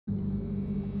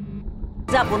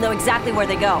up, we'll know exactly where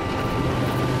they go.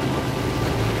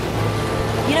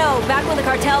 You know, back when the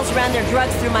cartels ran their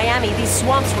drugs through Miami, these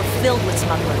swamps were filled with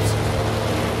smugglers.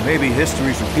 Maybe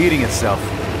history's repeating itself.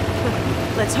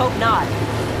 Let's hope not.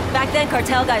 Back then,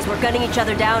 cartel guys were gunning each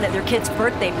other down at their kids'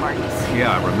 birthday parties.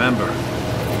 Yeah, I remember.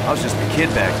 I was just a kid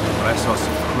back then, but I saw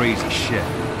some crazy shit.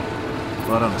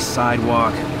 Blood on the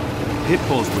sidewalk, pit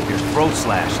bulls with their throats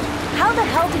slashed. How the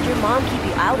hell did your mom keep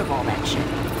you out of all that shit?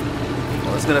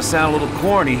 Well, it's gonna sound a little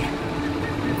corny.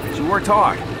 She worked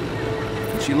hard.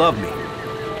 And she loved me.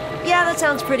 Yeah, that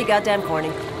sounds pretty goddamn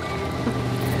corny.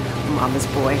 Mama's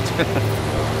boy.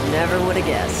 Never would have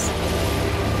guessed.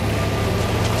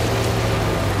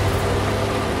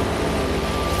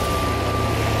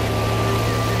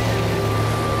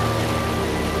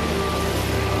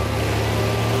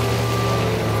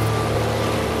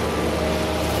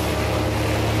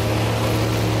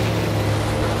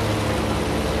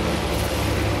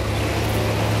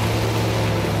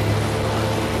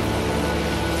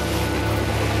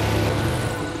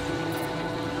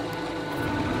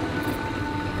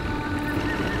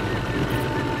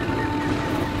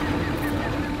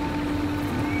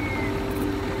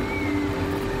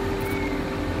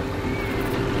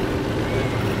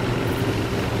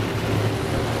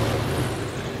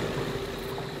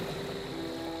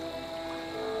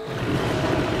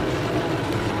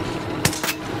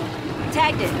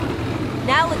 Tagged it.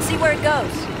 Now let's see where it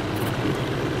goes.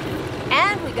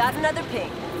 And we got another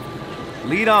ping.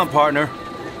 Lead on, partner.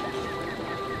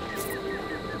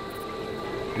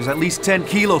 There's at least 10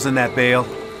 kilos in that bale.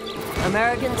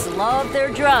 Americans love their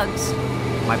drugs.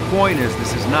 My point is,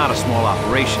 this is not a small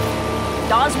operation.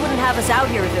 Dawes wouldn't have us out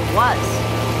here if it was.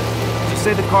 You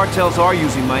say the cartels are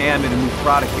using Miami to move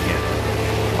product again.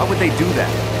 Why would they do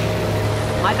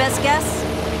that? My best guess?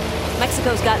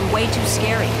 Mexico's gotten way too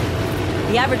scary.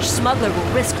 The average smuggler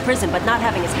will risk prison but not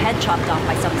having his head chopped off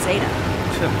by some Zeta.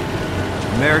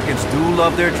 Americans do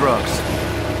love their drugs.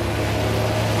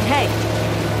 Hey,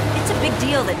 it's a big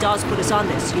deal that Dawes put us on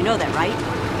this. You know that, right?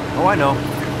 Oh, I know.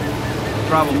 The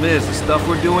problem is, the stuff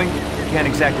we're doing, we can't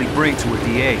exactly bring to a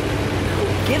DA.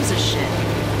 Who gives a shit?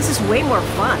 This is way more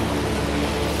fun.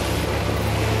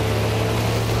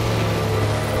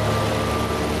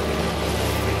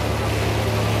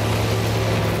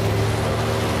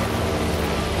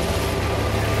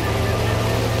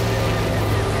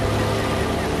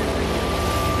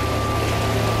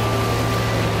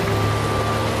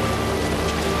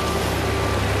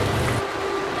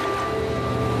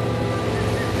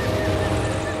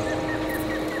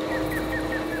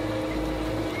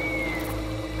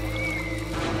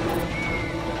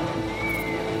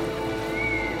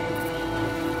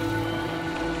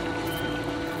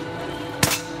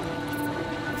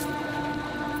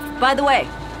 By the way,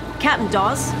 Captain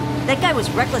Dawes, that guy was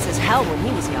reckless as hell when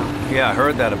he was young. Yeah, I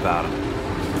heard that about him.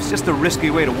 It's just a risky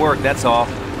way to work, that's all.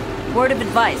 Word of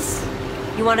advice.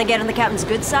 You want to get on the captain's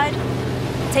good side?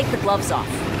 Take the gloves off.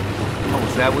 Oh,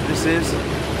 is that what this is?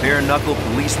 Bare-knuckle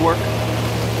police work?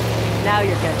 Now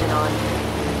you're catching on.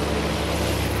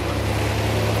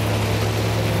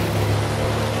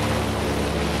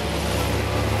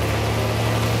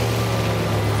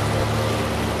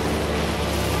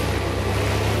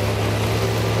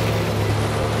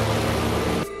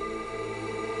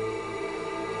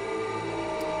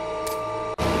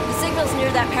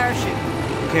 Near that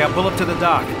parachute. Okay, I'll pull up to the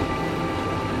dock.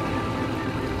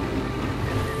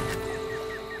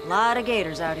 A lot of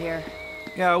gators out here.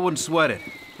 Yeah, I wouldn't sweat it.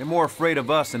 They're more afraid of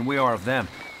us than we are of them.